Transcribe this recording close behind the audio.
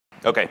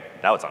Okay,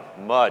 now it's on.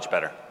 Much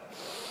better.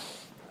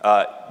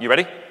 You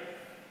ready?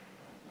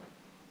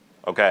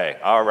 Okay,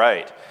 all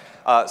right.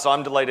 So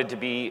I'm delighted to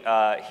be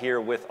here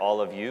with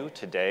all of you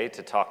today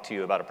to talk to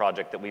you about a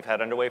project that we've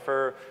had underway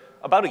for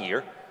about a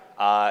year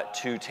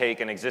to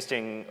take an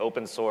existing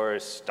open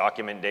source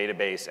document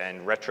database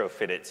and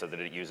retrofit it so that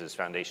it uses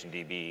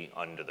FoundationDB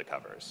under the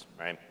covers,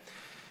 right?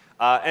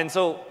 And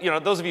so,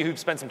 those of you who've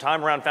spent some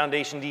time around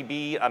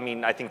FoundationDB,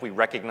 I think we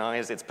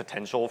recognize its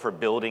potential for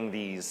building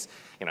these,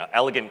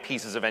 elegant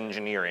pieces of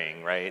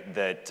engineering, right,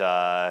 that,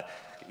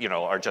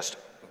 are just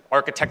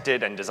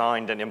architected and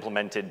designed and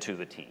implemented to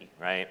the T,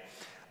 right?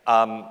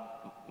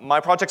 My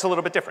project's a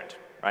little bit different,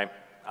 right?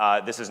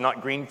 This is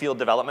not greenfield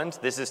development.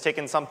 This is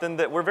taking something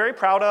that we're very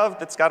proud of,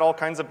 that's got all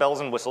kinds of bells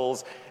and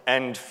whistles,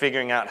 and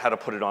figuring out how to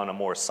put it on a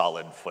more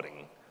solid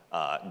footing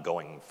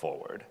going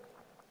forward.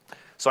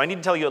 So I need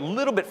to tell you a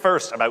little bit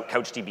first about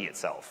CouchDB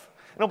itself.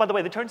 And by the way,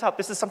 it turns out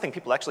this is something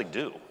people actually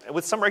do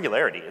with some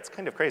regularity. It's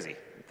kind of crazy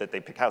that they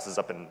pick houses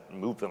up and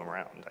move them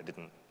around. I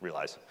didn't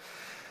realize.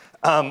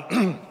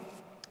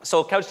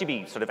 So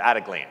CouchDB, sort of at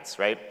a glance,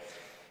 right?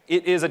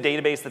 It is a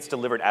database that's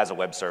delivered as a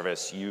web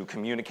service. You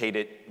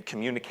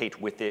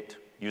communicate with it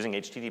using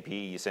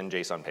HTTP. You send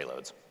JSON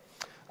payloads.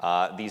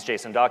 These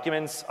JSON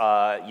documents,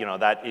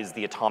 that is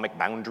the atomic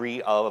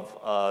boundary of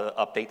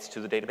updates to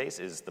the database,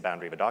 is the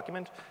boundary of a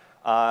document.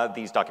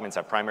 These documents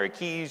have primary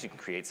keys. You can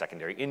create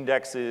secondary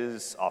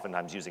indexes,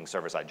 oftentimes using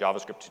server-side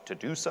JavaScript to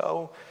do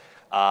so.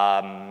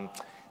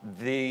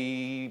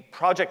 The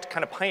project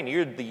kind of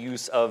pioneered the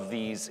use of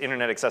these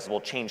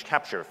internet-accessible change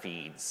capture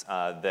feeds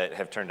that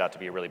have turned out to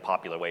be a really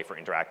popular way for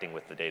interacting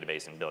with the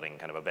database and building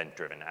kind of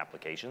event-driven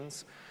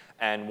applications.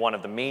 And one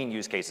of the main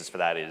use cases for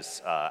that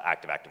is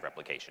active-active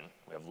replication.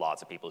 We have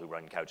lots of people who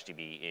run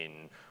CouchDB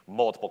in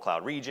multiple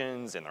cloud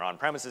regions, in their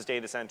on-premises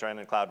data center and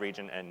in a cloud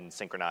region, and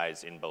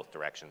synchronize in both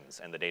directions.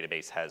 And the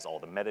database has all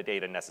the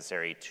metadata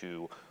necessary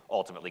to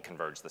ultimately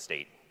converge the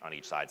state on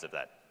each sides of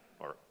that,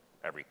 or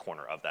every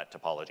corner of that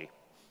topology.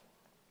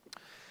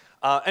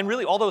 And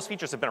really, all those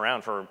features have been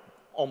around for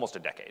almost a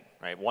decade,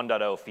 right?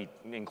 1.0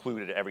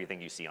 included everything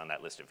you see on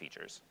that list of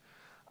features.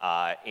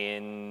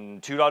 In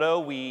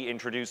 2.0, we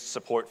introduced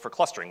support for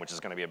clustering, which is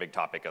going to be a big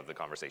topic of the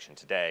conversation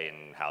today,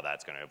 and how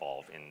that's going to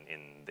evolve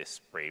in this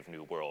brave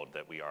new world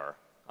that we are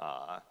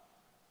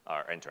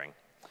entering.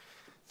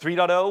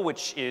 3.0,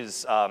 which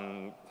is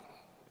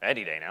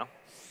any day now,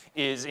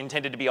 is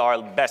intended to be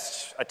our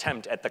best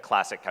attempt at the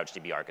classic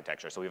CouchDB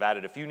architecture. So we've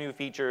added a few new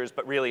features,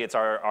 but really it's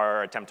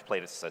our attempt to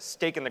place a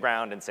stake in the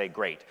ground and say,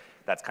 great,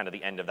 that's kind of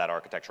the end of that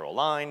architectural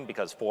line,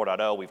 because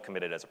 4.0, we've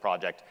committed as a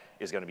project,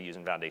 is going to be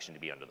using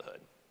FoundationDB under the hood.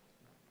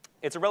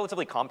 It's a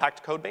relatively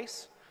compact code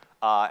base,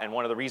 and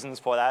one of the reasons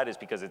for that is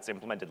because it's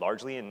implemented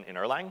largely in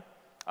Erlang,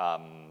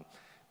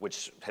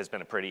 which has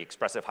been a pretty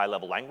expressive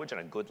high-level language and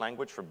a good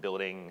language for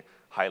building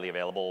highly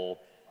available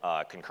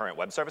concurrent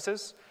web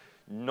services.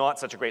 Not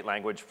such a great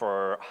language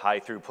for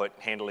high-throughput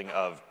handling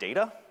of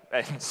data,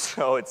 and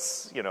so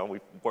it's,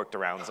 we've worked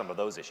around some of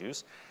those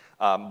issues.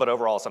 But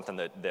overall, something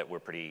that we're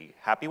pretty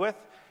happy with.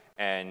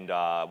 And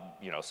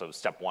so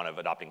step one of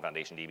adopting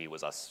FoundationDB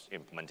was us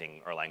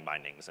implementing Erlang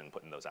bindings and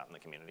putting those out in the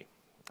community.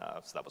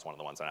 So that was one of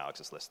the ones on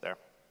Alex's list there.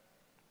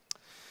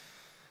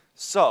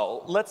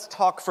 So let's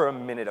talk for a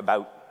minute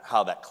about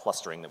how that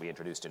clustering that we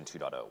introduced in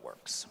 2.0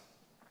 works,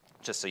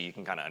 just so you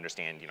can kind of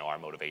understand our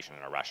motivation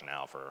and our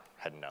rationale for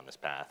heading down this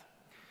path.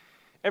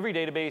 Every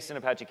database in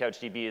Apache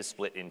CouchDB is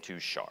split into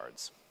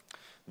shards.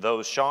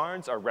 Those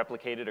shards are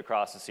replicated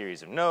across a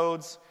series of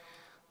nodes,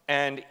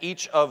 and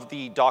each of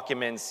the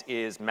documents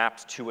is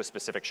mapped to a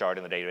specific shard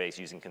in the database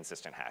using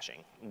consistent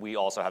hashing. We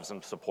also have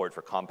some support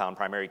for compound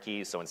primary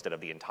keys, so instead of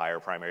the entire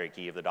primary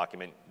key of the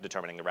document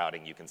determining the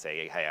routing, you can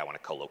say, hey, I want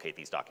to co-locate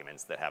these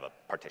documents that have a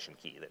partition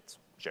key that's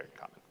shared in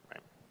common,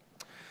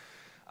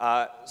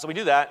 right? So we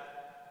do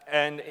that,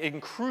 and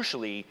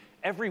crucially,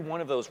 every one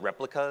of those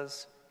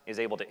replicas is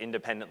able to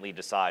independently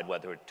decide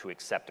whether to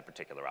accept a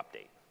particular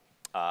update.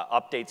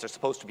 Updates are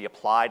supposed to be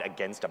applied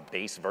against a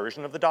base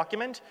version of the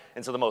document,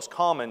 and so the most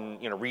common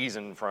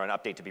reason for an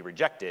update to be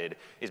rejected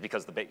is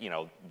because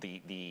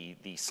the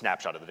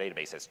snapshot of the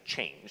database has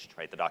changed,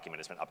 right? The document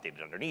has been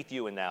updated underneath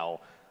you, and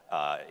now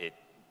it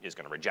is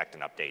going to reject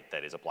an update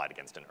that is applied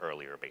against an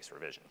earlier base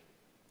revision.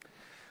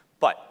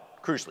 But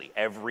crucially,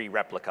 every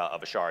replica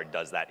of a shard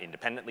does that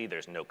independently.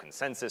 There's no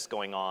consensus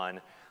going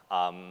on.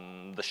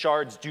 The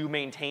shards do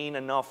maintain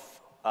enough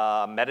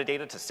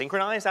metadata to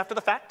synchronize after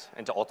the fact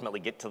and to ultimately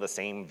get to the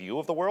same view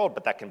of the world,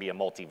 but that can be a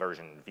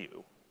multi-version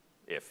view.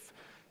 If,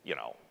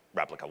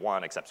 replica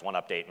 1 accepts one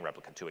update and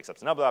replica 2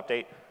 accepts another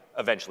update,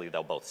 eventually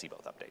they'll both see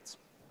both updates.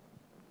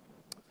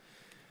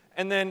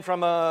 And then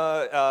from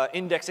a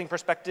indexing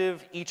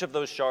perspective, each of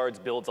those shards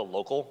builds a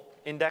local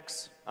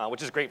index,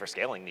 which is great for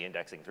scaling the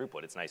indexing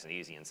throughput. It's nice and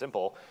easy and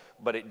simple,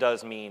 but it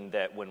does mean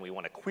that when we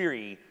want to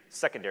query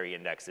secondary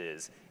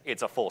indexes,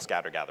 it's a full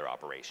scatter-gather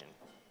operation,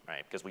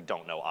 right? Because we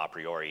don't know a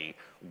priori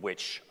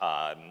which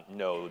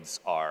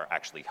nodes are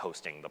actually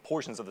hosting the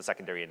portions of the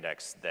secondary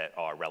index that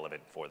are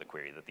relevant for the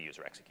query that the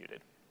user executed.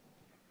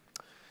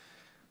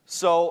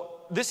 So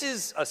this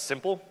is a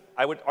simple,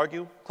 I would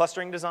argue,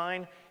 clustering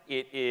design.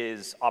 It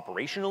is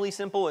operationally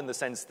simple in the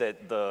sense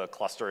that the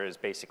cluster is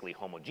basically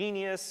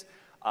homogeneous.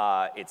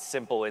 It's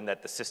simple in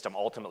that the system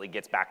ultimately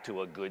gets back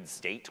to a good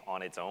state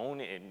on its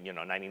own in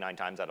 99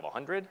 times out of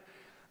 100.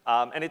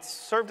 And it's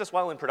served us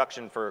well in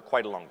production for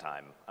quite a long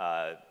time.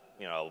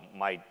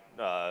 My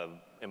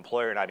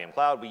employer in IBM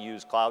Cloud, we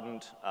use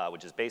Cloudant,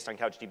 which is based on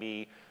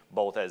CouchDB,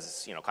 both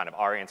as kind of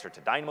our answer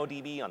to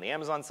DynamoDB on the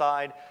Amazon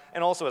side,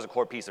 and also as a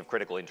core piece of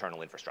critical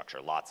internal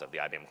infrastructure. Lots of the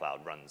IBM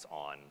Cloud runs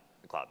on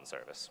the Cloudant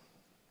service.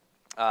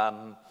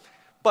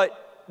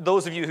 But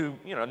those of you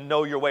who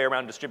know your way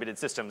around distributed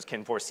systems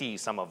can foresee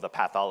some of the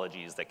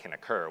pathologies that can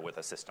occur with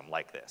a system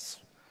like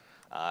this.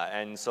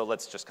 And so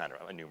let's just kind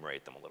of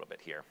enumerate them a little bit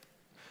here.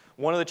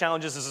 One of the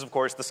challenges is, of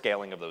course, the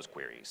scaling of those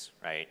queries,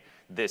 right?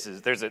 There's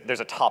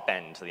a top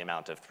end to the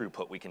amount of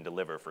throughput we can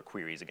deliver for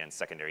queries against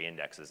secondary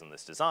indexes in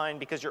this design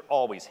because you're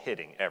always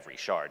hitting every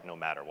shard no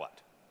matter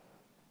what.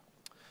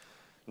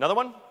 Another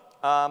one?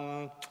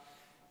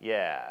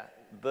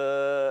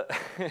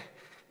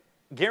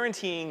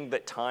 Guaranteeing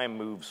that time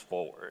moves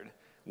forward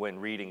when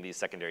reading these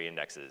secondary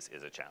indexes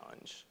is a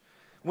challenge.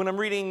 When I'm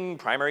reading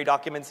primary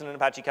documents in an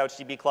Apache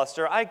CouchDB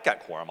cluster, I got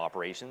quorum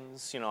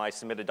operations. I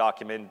submit a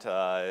document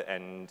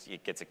and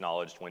it gets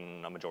acknowledged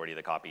when a majority of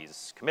the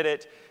copies commit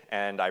it,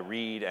 and I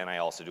read and I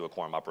also do a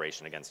quorum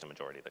operation against a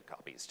majority of the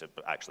copies to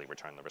actually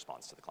return the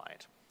response to the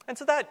client. And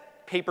so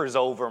that papers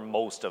over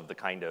most of the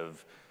kind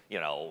of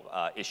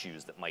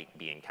issues that might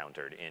be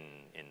encountered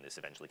in this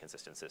eventually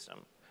consistent system.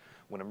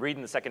 When I'm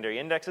reading the secondary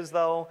indexes,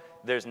 though,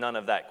 there's none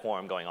of that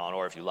quorum going on,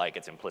 or if you like,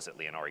 it's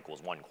implicitly an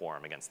R=1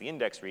 quorum against the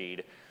index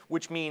read,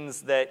 which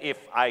means that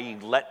if I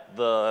let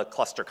the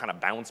cluster kind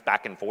of bounce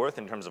back and forth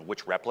in terms of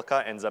which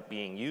replica ends up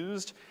being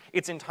used,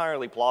 it's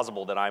entirely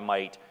plausible that I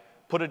might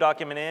put a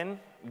document in,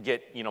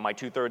 get my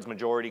 2/3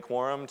 majority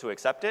quorum to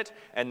accept it,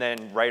 and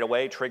then right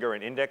away trigger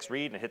an index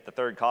read and hit the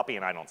third copy,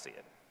 and I don't see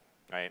it,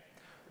 right?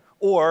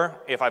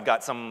 Or if I've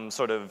got some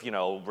sort of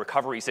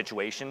recovery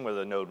situation where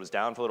the node was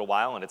down for a little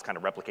while and it's kind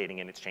of replicating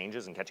in its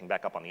changes and catching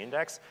back up on the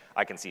index,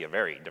 I can see a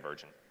very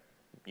divergent,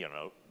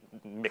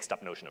 mixed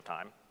up notion of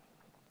time.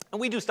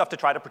 And we do stuff to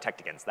try to protect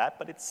against that,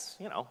 but it's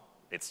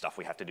stuff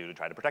we have to do to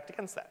try to protect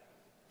against that.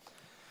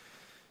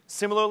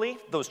 Similarly,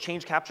 those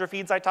change capture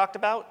feeds I talked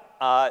about,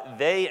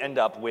 they end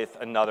up with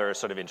another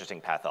sort of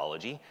interesting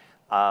pathology.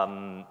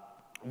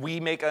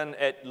 We make an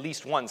at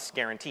least once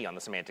guarantee on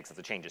the semantics of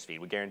the changes feed.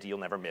 We guarantee you'll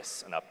never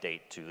miss an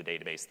update to the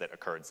database that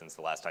occurred since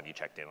the last time you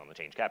checked in on the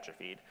change capture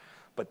feed.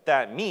 But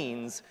that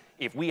means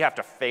if we have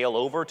to fail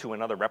over to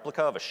another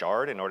replica of a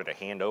shard in order to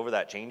hand over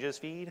that changes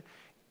feed,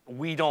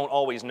 we don't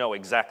always know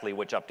exactly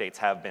which updates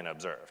have been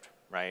observed,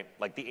 right?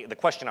 Like the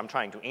question I'm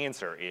trying to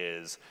answer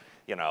is,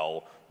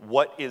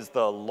 what is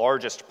the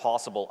largest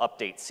possible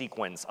update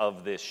sequence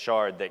of this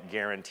shard that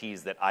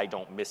guarantees that I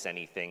don't miss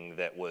anything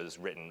that was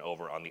written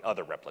over on the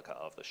other replica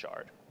of the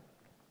shard?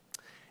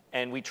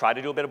 And we try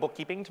to do a bit of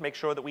bookkeeping to make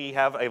sure that we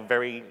have a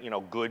very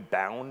good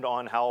bound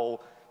on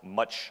how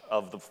much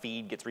of the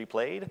feed gets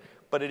replayed,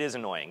 but it is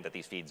annoying that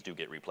these feeds do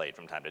get replayed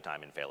from time to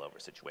time in failover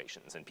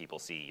situations, and people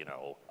see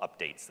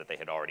updates that they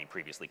had already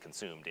previously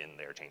consumed in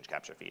their change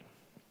capture feed.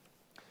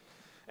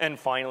 And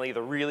finally,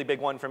 the really big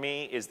one for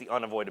me is the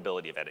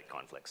unavoidability of edit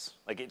conflicts.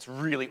 Like, it's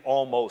really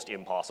almost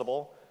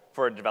impossible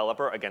for a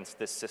developer against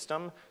this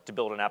system to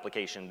build an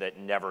application that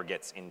never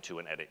gets into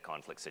an edit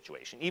conflict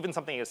situation. Even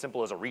something as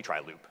simple as a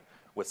retry loop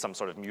with some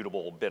sort of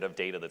mutable bit of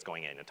data that's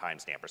going in, a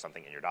timestamp or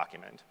something in your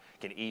document,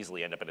 can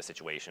easily end up in a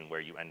situation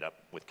where you end up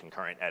with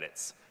concurrent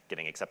edits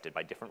getting accepted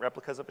by different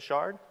replicas of a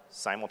shard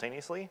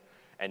simultaneously,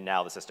 and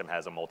now the system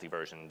has a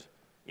multi-versioned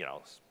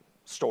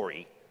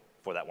story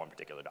for that one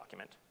particular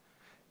document.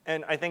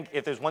 And I think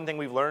if there's one thing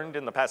we've learned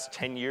in the past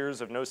 10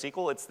 years of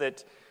NoSQL, it's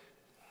that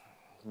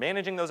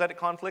managing those edit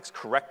conflicts,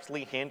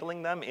 correctly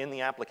handling them in the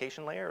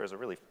application layer is a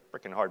really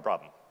freaking hard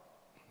problem.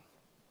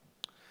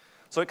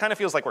 So it kind of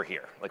feels like we're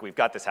here. Like we've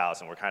got this house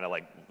and we're kind of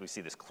like, we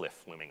see this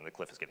cliff looming and the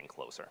cliff is getting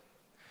closer.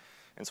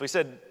 And so we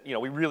said,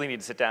 we really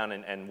need to sit down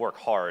and work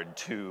hard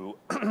to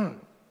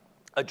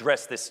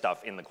address this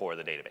stuff in the core of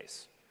the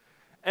database.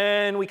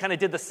 And we kind of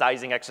did the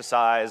sizing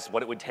exercise,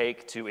 what it would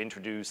take to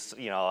introduce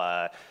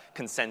a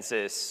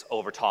consensus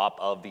over top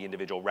of the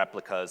individual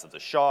replicas of the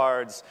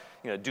shards,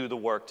 do the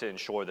work to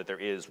ensure that there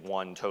is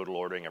one total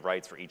ordering of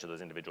rights for each of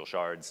those individual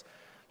shards,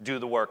 do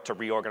the work to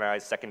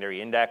reorganize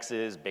secondary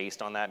indexes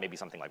based on that, maybe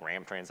something like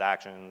RAM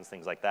transactions,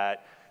 things like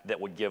that, that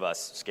would give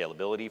us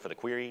scalability for the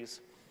queries.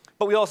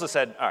 But we also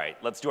said, all right,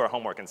 let's do our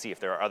homework and see if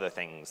there are other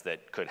things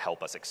that could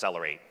help us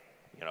accelerate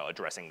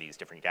addressing these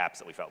different gaps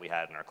that we felt we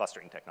had in our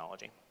clustering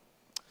technology.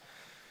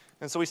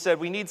 And so we said,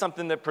 we need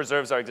something that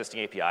preserves our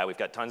existing API. We've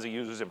got tons of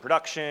users in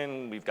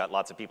production. We've got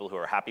lots of people who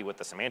are happy with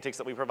the semantics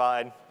that we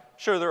provide.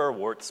 Sure, there are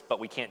warts, but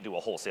we can't do a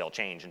wholesale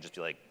change and just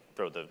be like,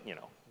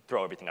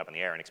 throw everything up in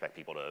the air and expect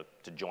people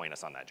to join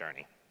us on that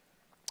journey.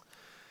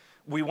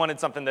 We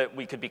wanted something that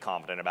we could be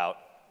confident about.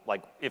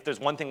 Like, if there's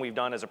one thing we've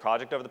done as a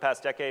project over the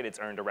past decade, it's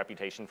earned a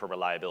reputation for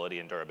reliability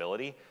and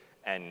durability,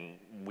 and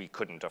we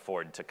couldn't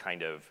afford to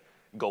kind of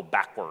go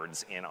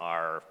backwards in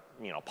our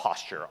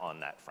posture on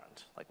that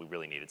front. Like we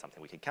really needed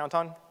something we could count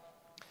on.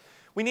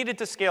 We needed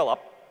to scale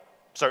up.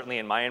 Certainly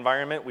in my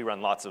environment, we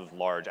run lots of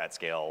large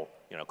at-scale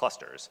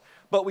clusters.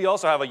 But we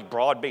also have a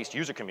broad-based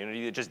user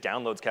community that just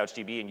downloads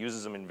CouchDB and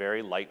uses them in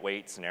very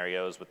lightweight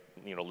scenarios with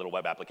little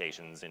web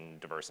applications in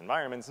diverse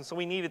environments. And so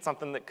we needed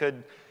something that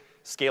could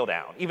scale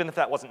down. Even if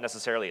that wasn't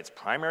necessarily its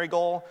primary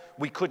goal,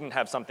 we couldn't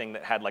have something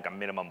that had like a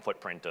minimum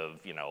footprint of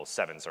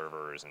 7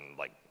 servers and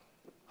like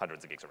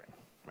hundreds of gigs of RAM,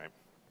 right?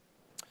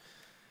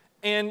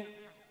 And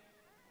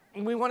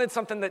we wanted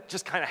something that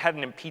just kind of had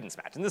an impedance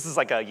match. And this is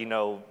like a you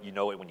know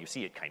it when you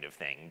see it kind of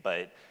thing.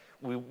 But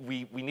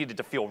we needed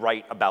to feel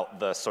right about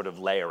the sort of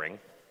layering,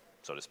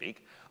 so to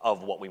speak,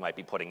 of what we might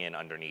be putting in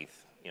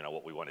underneath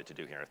what we wanted to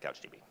do here with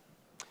CouchDB.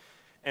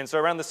 And so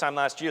around this time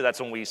last year, that's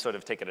when we sort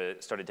of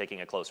started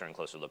taking a closer and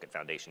closer look at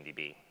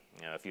FoundationDB.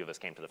 A few of us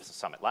came to the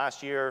summit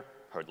last year,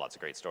 heard lots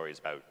of great stories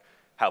about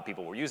how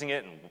people were using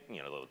it and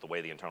the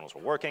way the internals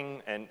were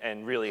working,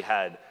 and really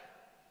had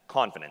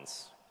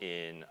confidence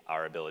in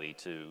our ability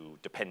to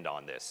depend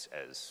on this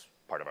as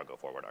part of our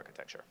go-forward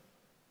architecture.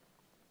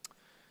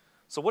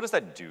 So what does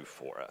that do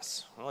for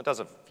us? Well, it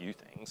does a few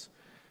things.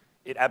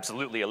 It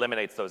absolutely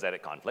eliminates those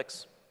edit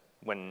conflicts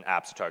when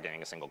apps are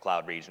targeting a single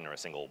cloud region or a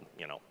single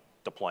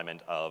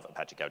deployment of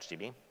Apache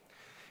CouchDB.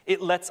 It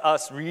lets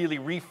us really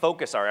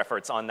refocus our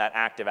efforts on that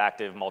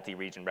active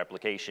multi-region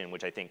replication,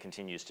 which I think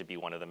continues to be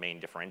one of the main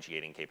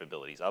differentiating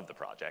capabilities of the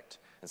project.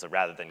 And so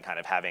rather than kind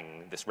of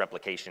having this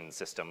replication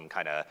system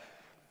kind of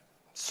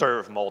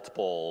serve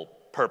multiple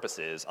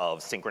purposes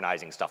of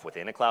synchronizing stuff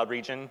within a cloud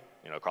region,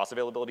 across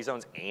availability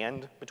zones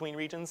and between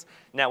regions,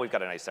 now we've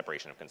got a nice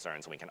separation of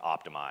concerns and we can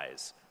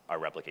optimize our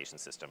replication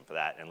system for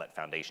that and let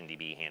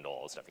FoundationDB handle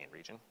all the stuff in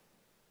region.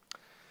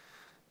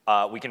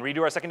 We can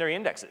redo our secondary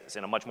indexes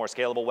in a much more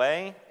scalable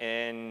way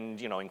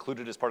and include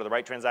it as part of the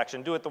right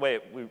transaction, do it the way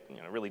it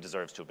really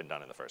deserves to have been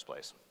done in the first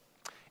place.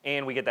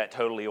 And we get that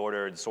totally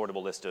ordered,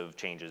 sortable list of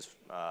changes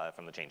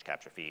from the change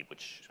capture feed,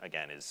 which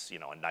again is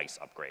a nice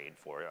upgrade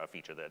for a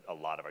feature that a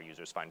lot of our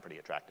users find pretty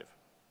attractive.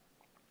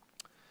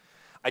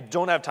 I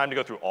don't have time to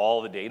go through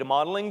all the data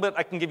modeling, but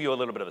I can give you a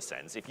little bit of a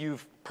sense. If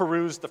you've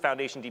perused the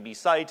FoundationDB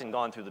site and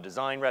gone through the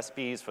design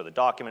recipes for the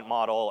document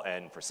model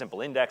and for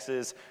simple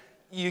indexes,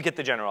 you get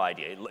the general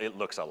idea. It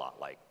looks a lot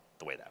like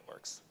the way that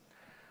works.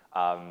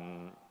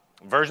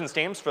 Version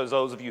stamps, for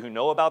those of you who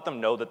know about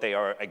them, know that they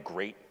are a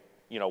great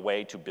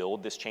way to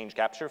build this change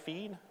capture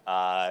feed.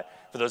 For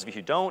those of you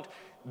who don't,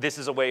 this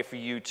is a way for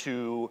you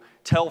to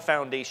tell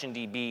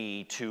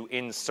FoundationDB to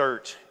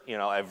insert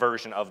a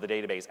version of the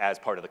database as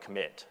part of the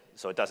commit.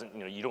 So it doesn't,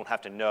 you don't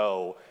have to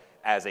know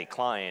as a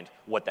client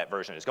what that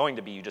version is going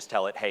to be. You just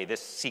tell it, hey,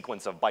 this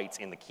sequence of bytes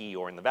in the key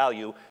or in the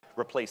value,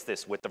 replace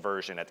this with the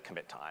version at the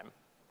commit time.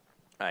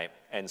 Right?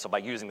 And so by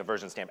using the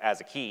version stamp as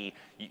a key,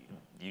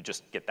 you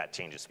just get that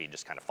changes feed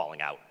just kind of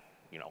falling out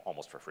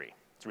almost for free.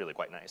 It's really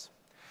quite nice.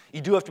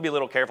 You do have to be a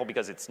little careful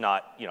because it's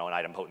not an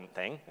idempotent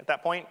thing at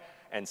that point.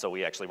 And so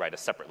we actually write a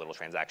separate little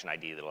transaction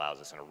ID that allows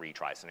us in a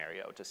retry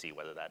scenario to see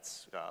whether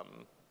that's,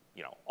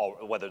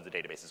 whether the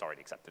database has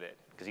already accepted it.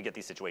 Because you get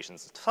these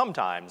situations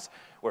sometimes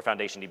where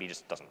FoundationDB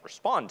just doesn't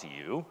respond to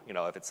you,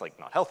 if it's like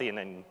not healthy, and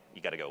then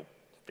you got to go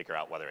figure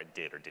out whether it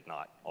did or did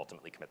not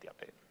ultimately commit the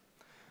update.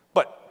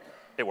 But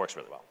it works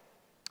really well.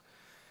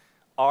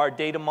 Our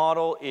data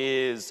model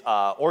is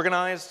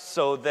organized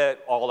so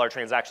that all our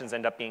transactions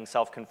end up being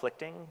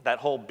self-conflicting. That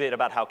whole bit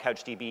about how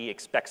CouchDB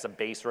expects a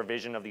base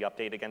revision of the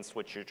update against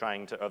which you're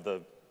trying to, of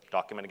the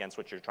document against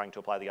which you're trying to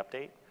apply the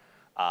update.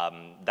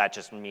 That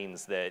just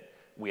means that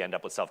we end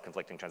up with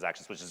self-conflicting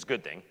transactions, which is a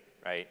good thing,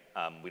 right?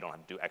 We don't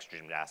have to do extra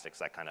gymnastics.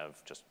 That kind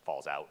of just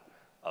falls out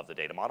of the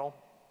data model.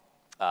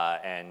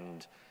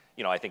 And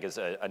I think is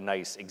a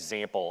nice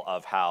example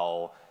of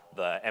how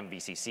the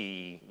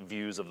MVCC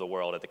views of the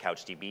world at the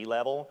CouchDB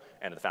level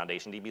and at the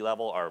FoundationDB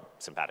level are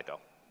simpatico,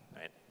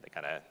 right? They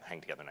kind of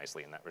hang together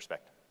nicely in that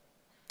respect.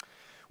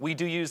 We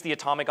do use the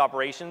atomic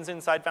operations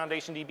inside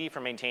FoundationDB for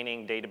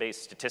maintaining database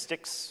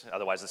statistics.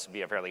 Otherwise, this would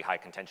be a fairly high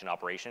contention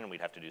operation, and we'd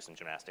have to do some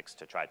gymnastics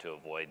to try to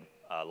avoid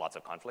lots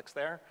of conflicts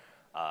there.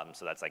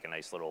 So that's like a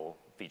nice little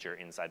feature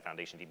inside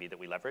FoundationDB that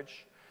we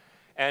leverage.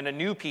 And a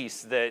new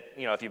piece that,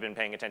 if you've been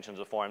paying attention to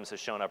the forums, has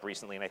shown up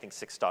recently in, I think,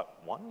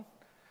 6.1.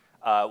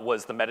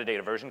 Was the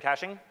metadata version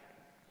caching.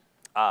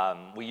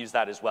 We use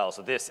that as well.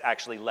 So this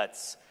actually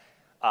lets,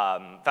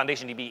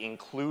 FoundationDB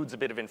includes a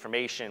bit of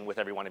information with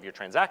every one of your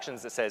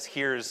transactions that says,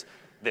 here's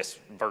this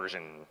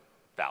version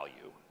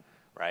value,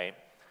 right?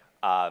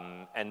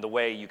 And the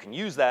way you can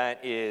use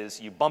that is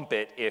you bump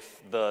it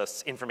if the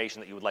information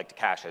that you would like to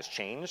cache has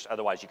changed.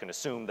 Otherwise, you can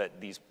assume that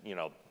these,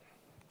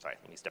 sorry,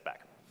 let me step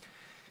back.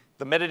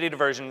 The metadata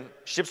version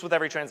ships with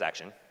every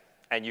transaction.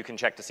 And you can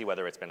check to see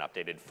whether it's been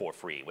updated for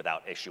free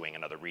without issuing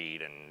another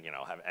read and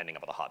ending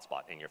up with a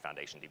hotspot in your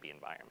FoundationDB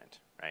environment,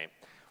 right?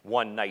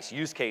 One nice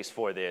use case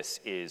for this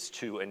is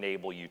to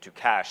enable you to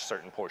cache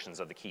certain portions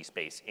of the key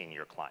space in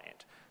your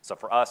client. So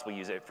for us, we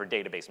use it for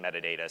database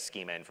metadata,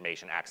 schema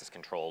information, access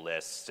control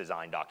lists,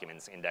 design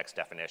documents, index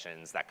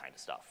definitions, that kind of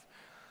stuff.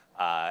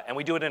 And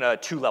we do it in a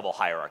 2-level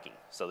hierarchy.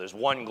 So there's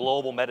one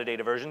global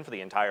metadata version for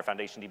the entire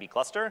FoundationDB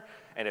cluster,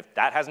 and if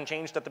that hasn't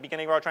changed at the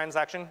beginning of our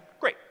transaction,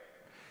 great.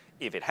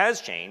 If it has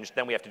changed,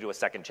 then we have to do a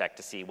second check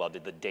to see, well,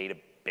 did the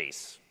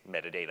database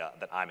metadata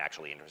that I'm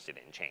actually interested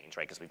in change,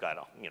 right? Because we've got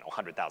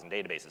 100,000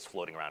 databases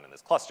floating around in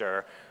this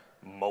cluster.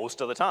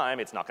 Most of the time,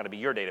 it's not going to be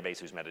your database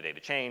whose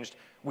metadata changed.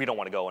 We don't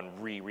want to go and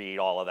reread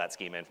all of that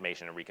schema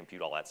information and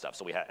recompute all that stuff.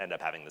 So we end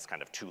up having this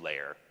kind of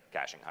 2-layer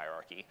caching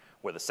hierarchy,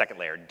 where the second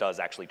layer does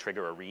actually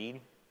trigger a read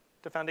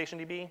to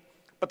FoundationDB,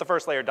 but the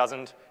first layer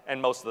doesn't,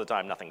 and most of the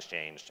time nothing's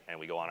changed, and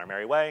we go on our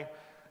merry way.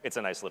 It's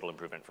a nice little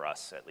improvement for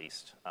us, at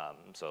least.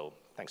 So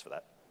thanks for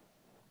that.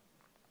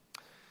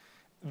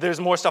 There's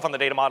more stuff on the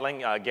data modeling.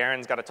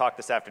 Garen's got a talk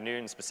this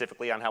afternoon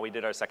specifically on how we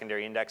did our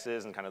secondary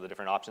indexes and kind of the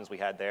different options we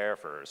had there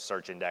for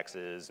search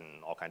indexes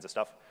and all kinds of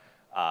stuff.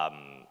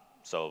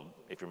 So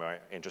if you're more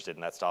interested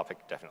in that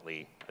topic,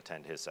 definitely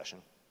attend his session.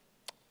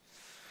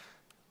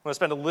 I'm going to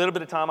spend a little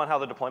bit of time on how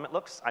the deployment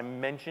looks. I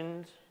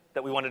mentioned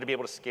that we wanted to be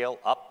able to scale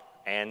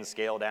up and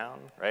scale down,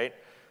 right?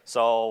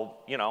 So,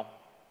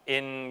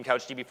 in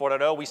CouchDB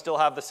 4.0, we still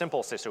have the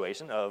simple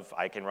situation of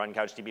I can run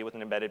CouchDB with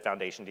an embedded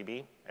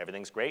FoundationDB.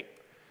 Everything's great.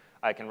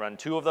 I can run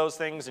 2 of those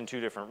things in 2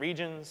 different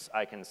regions.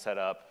 I can set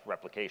up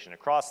replication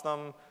across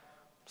them,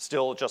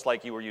 still just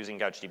like you were using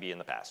CouchDB in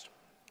the past,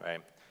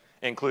 right?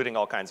 Including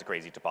all kinds of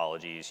crazy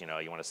topologies.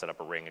 You want to set up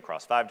a ring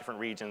across 5 different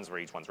regions where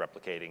each one's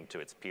replicating to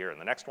its peer in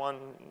the next one.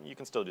 You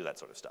can still do that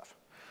sort of stuff.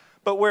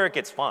 But where it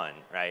gets fun,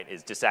 right,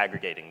 is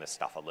disaggregating this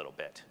stuff a little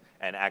bit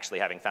and actually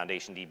having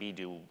FoundationDB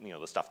do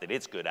the stuff that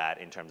it's good at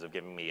in terms of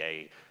giving me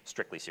a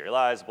strictly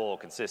serializable,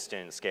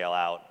 consistent, scale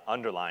out,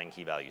 underlying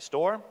key value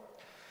store.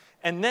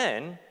 And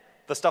then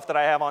the stuff that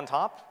I have on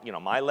top,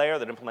 my layer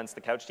that implements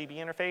the CouchDB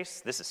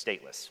interface, this is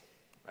stateless,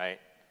 right?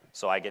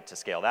 So I get to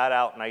scale that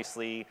out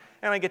nicely,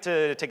 and I get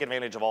to take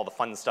advantage of all the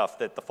fun stuff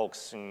that the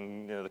folks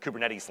in the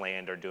Kubernetes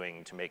land are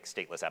doing to make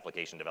stateless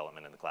application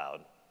development in the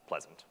cloud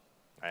pleasant,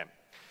 right?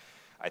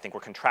 I think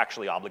we're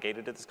contractually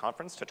obligated at this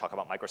conference to talk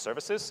about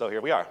microservices, so here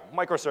we are,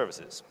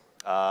 microservices.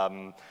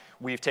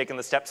 We've taken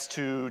the steps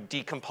to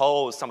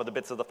decompose some of the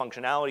bits of the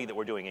functionality that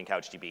we're doing in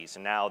CouchDB. So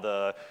now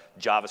the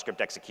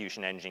JavaScript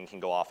execution engine can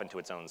go off into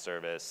its own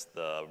service,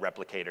 the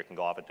replicator can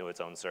go off into its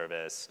own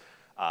service,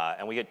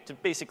 and we get to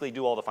basically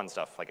do all the fun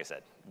stuff, like I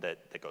said,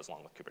 that goes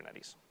along with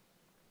Kubernetes.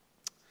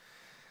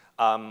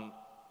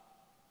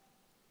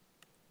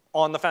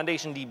 On the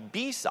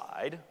FoundationDB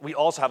side, we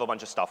also have a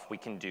bunch of stuff we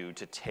can do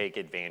to take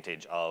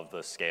advantage of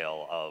the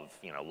scale of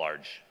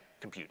large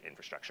compute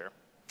infrastructure.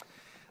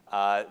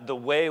 The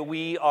way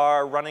we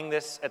are running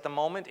this at the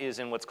moment is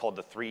in what's called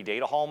the 3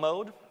 data hall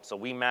mode. So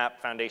we map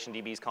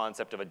FoundationDB's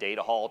concept of a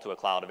data hall to a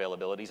cloud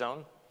availability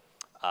zone.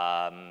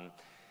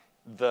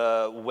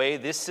 The way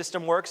this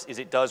system works is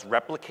it does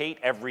replicate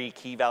every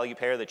key value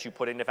pair that you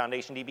put into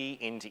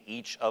FoundationDB into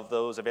each of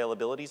those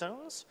availability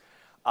zones.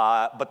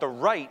 But the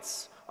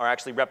writes are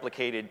actually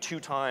replicated 2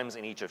 times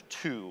in each of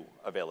 2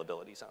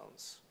 availability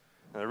zones.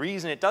 And the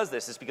reason it does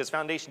this is because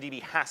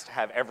FoundationDB has to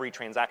have every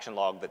transaction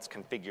log that's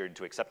configured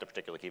to accept a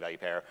particular key value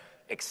pair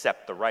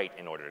accept the write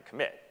in order to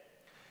commit.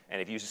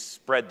 And if you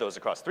spread those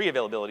across 3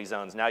 availability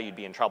zones, now you'd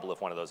be in trouble if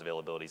one of those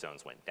availability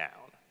zones went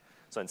down.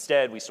 So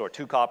instead, we store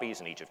 2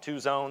 copies in each of 2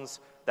 zones.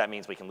 That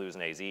means we can lose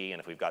an AZ, and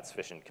if we've got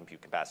sufficient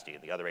compute capacity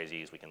in the other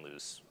AZs, we can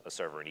lose a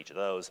server in each of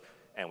those,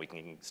 and we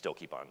can still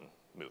keep on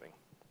moving.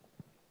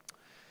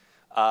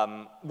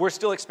 We're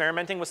still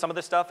experimenting with some of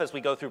this stuff as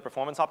we go through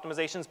performance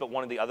optimizations, but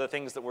one of the other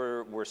things that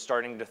we're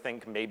starting to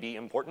think may be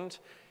important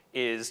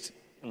is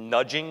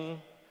nudging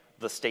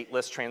the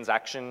stateless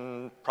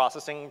transaction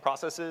processing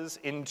processes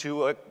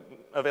into an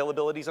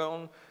availability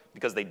zone,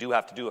 because they do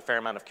have to do a fair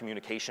amount of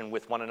communication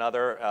with one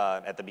another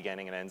at the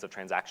beginning and ends of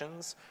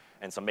transactions.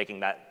 And so making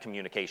that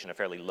communication a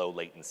fairly low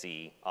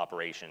latency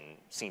operation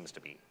seems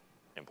to be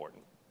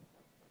important.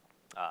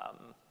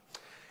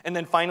 And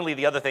then finally,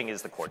 the other thing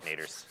is the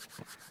coordinators.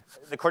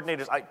 The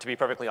coordinators, to be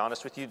perfectly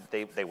honest with you,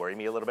 they worry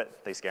me a little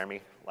bit. They scare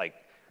me. Like,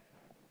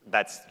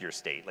 that's your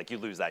state. Like, you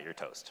lose that, you're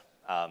toast.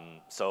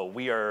 So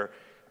we are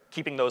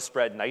keeping those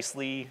spread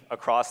nicely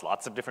across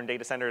lots of different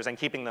data centers and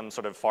keeping them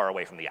sort of far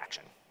away from the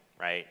action,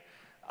 right?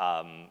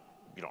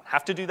 You don't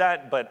have to do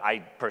that, but I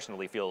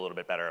personally feel a little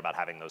bit better about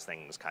having those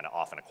things kind of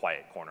off in a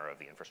quiet corner of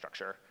the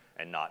infrastructure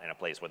and not in a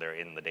place where they're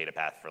in the data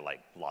path for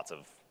like lots of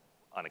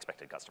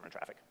unexpected customer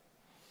traffic.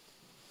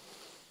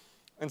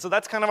 And so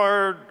that's kind of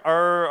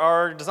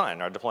our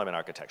design, our deployment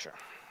architecture.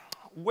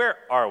 Where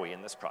are we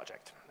in this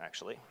project,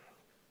 actually?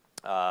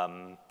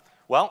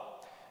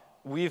 Well,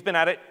 we've been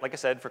at it, like I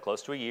said, for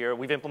close to a year.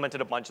 We've implemented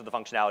a bunch of the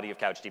functionality of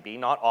CouchDB,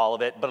 not all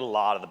of it, but a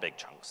lot of the big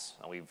chunks.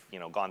 We've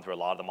gone through a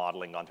lot of the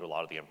modeling, gone through a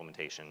lot of the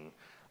implementation.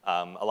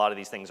 A lot of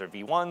these things are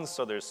V1s,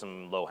 so there's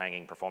some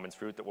low-hanging performance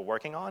fruit that we're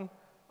working on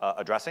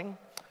addressing.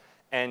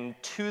 And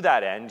to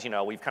that end,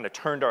 we've kind of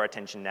turned our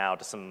attention now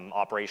to some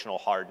operational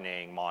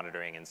hardening,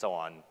 monitoring, and so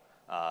on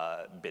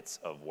bits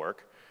of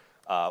work.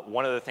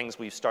 One of the things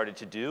we've started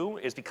to do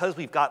is because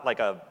we've got like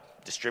a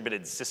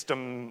distributed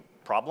system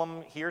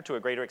problem here to a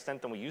greater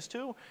extent than we used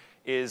to,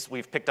 is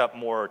we've picked up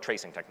more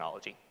tracing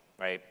technology,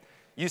 right?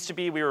 Used to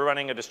be we were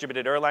running a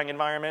distributed Erlang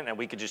environment and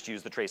we could just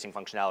use the tracing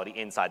functionality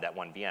inside that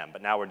one VM,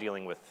 but now we're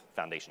dealing with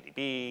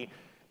FoundationDB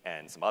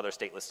and some other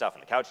stateless stuff on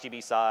the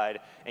CouchDB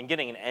side, and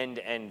getting an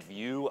end-to-end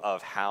view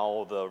of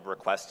how the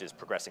request is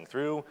progressing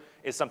through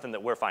is something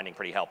that we're finding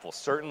pretty helpful,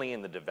 certainly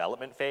in the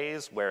development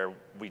phase where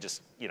we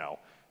just,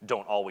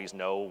 don't always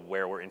know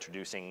where we're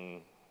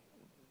introducing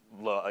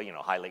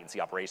high latency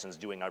operations,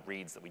 doing our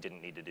reads that we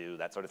didn't need to do,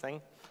 that sort of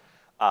thing.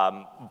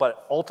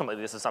 But ultimately,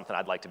 this is something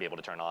I'd like to be able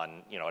to turn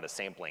on, at a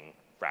sampling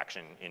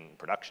fraction in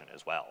production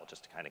as well,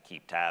 just to kind of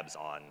keep tabs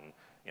on,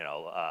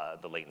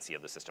 the latency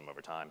of the system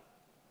over time.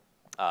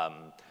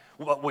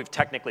 What we've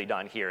technically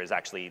done here is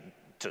actually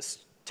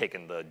just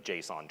taken the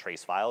JSON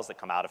trace files that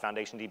come out of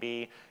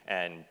FoundationDB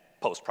and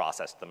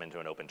post-processed them into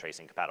an open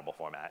tracing compatible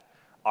format.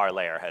 Our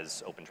layer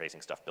has open tracing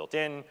stuff built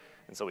in,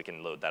 and so we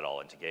can load that all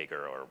into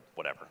Jaeger or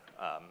whatever,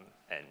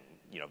 and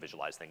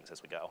visualize things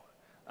as we go.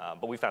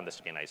 But we found this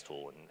to be a nice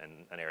tool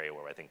and an area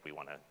where I think we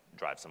want to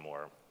drive some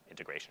more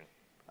integration,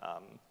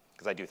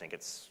 because I do think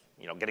it's,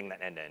 getting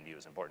that end-to-end view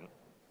is important.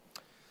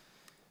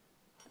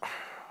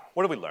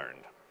 What have we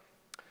learned?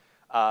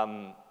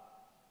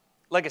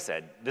 Like I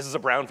said, this is a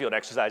brownfield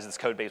exercise. This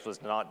code base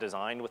was not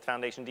designed with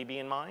FoundationDB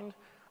in mind,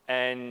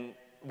 and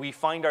we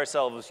find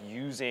ourselves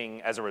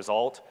using, as a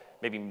result,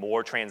 maybe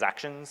more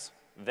transactions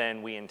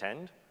than we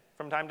intend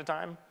from time to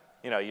time.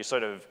 You're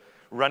sort of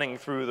running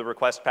through the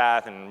request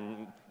path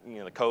and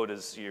the code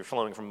is, you're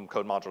flowing from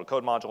code module to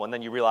code module, and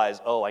then you realize,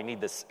 oh, I need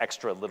this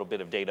extra little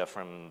bit of data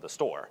from the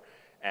store.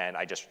 And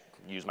I just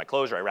use my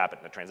closure, I wrap it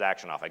in a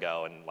transaction, off I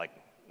go, and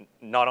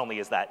not only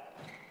is that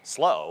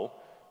slow,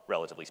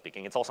 relatively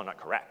speaking, it's also not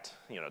correct,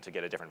 to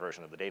get a different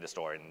version of the data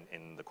store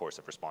in the course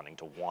of responding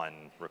to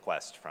one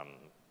request from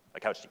a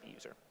CouchDB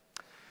user.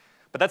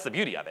 But that's the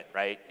beauty of it,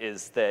 right,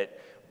 is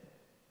that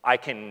I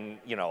can,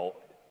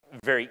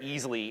 very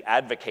easily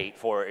advocate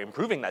for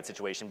improving that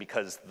situation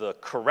because the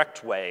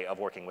correct way of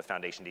working with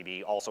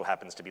FoundationDB also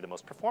happens to be the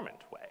most performant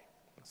way.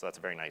 So that's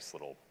a very nice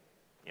little,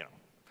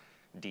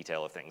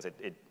 detail of things.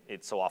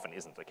 It so often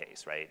isn't the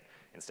case, right?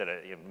 Instead of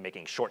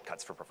making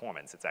shortcuts for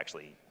performance, it's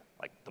actually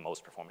the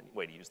most performant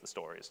way to use the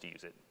store is to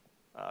use it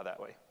that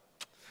way.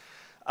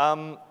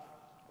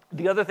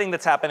 The other thing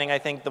that's happening, I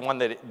think, the one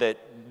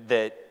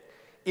that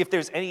if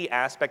there's any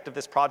aspect of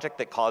this project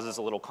that causes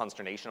a little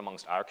consternation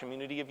amongst our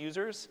community of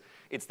users,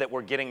 it's that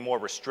we're getting more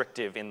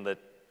restrictive in the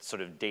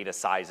sort of data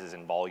sizes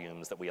and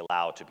volumes that we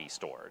allow to be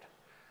stored.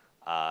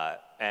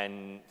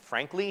 And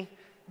frankly,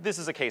 this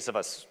is a case of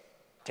us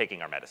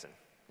taking our medicine.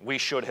 We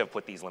should have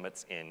put these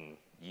limits in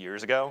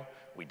years ago.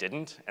 We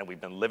didn't, and we've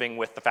been living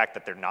with the fact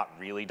that they're not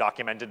really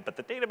documented, but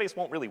the database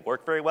won't really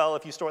work very well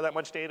if you store that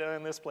much data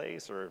in this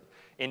place or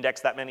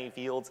index that many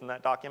fields in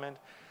that document.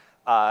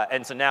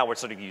 And so now we're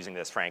sort of using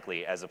this,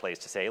 frankly, as a place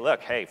to say,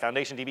 look, hey,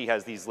 FoundationDB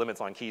has these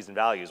limits on keys and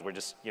values. We're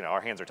just,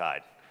 our hands are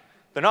tied.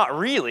 They're not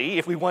really.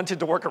 If we wanted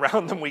to work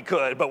around them, we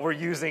could, but we're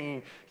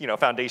using,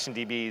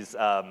 FoundationDB's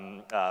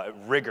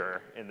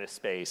rigor in this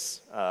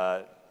space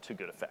to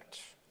good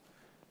effect.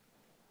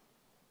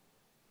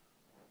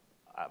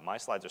 My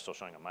slides are still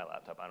showing on my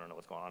laptop. I don't know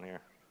what's going on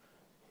here.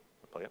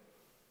 Plug it.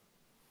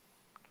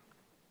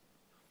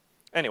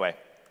 Anyway,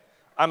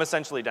 I'm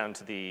essentially down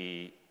to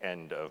the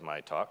end of my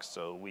talk,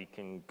 so we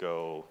can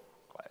go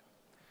quiet.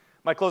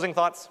 My closing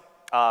thoughts.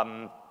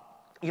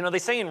 They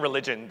say in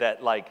religion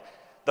that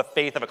the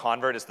faith of a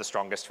convert is the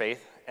strongest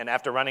faith, and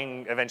after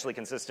running eventually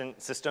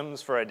consistent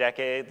systems for a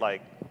decade,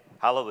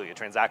 hallelujah,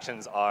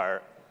 transactions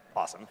are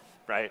awesome,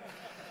 right?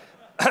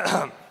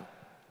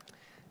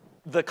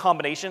 The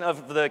combination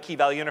of the key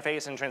value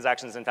interface and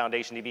transactions in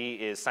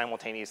FoundationDB is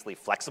simultaneously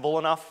flexible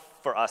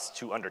enough for us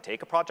to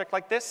undertake a project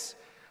like this,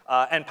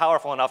 and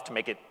powerful enough to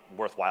make it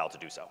worthwhile to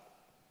do so,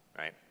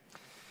 right?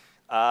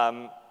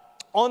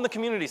 On the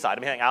community side,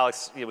 I think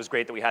Alex, it was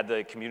great that we had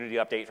the community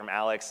update from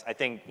Alex. I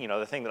think,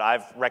 the thing that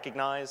I've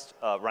recognized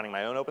running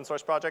my own open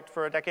source project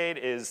for a decade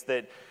is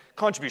that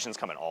contributions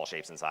come in all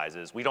shapes and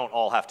sizes. We don't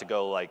all have to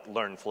go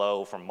learn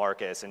Flow from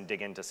Marcus and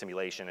dig into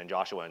simulation and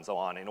Joshua and so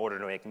on in order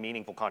to make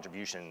meaningful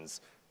contributions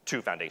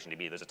to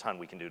FoundationDB. There's a ton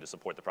we can do to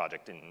support the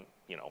project in,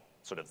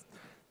 sort of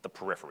the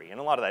periphery.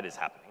 And a lot of that is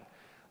happening.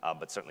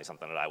 But certainly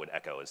something that I would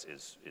echo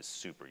is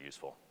super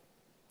useful.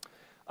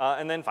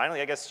 And then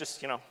finally, I guess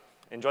just,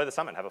 enjoy the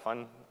summit. Have a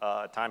fun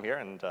time here.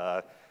 And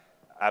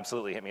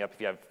absolutely hit me up if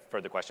you have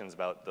further questions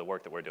about the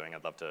work that we're doing.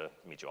 I'd love to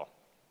meet you all.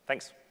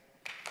 Thanks.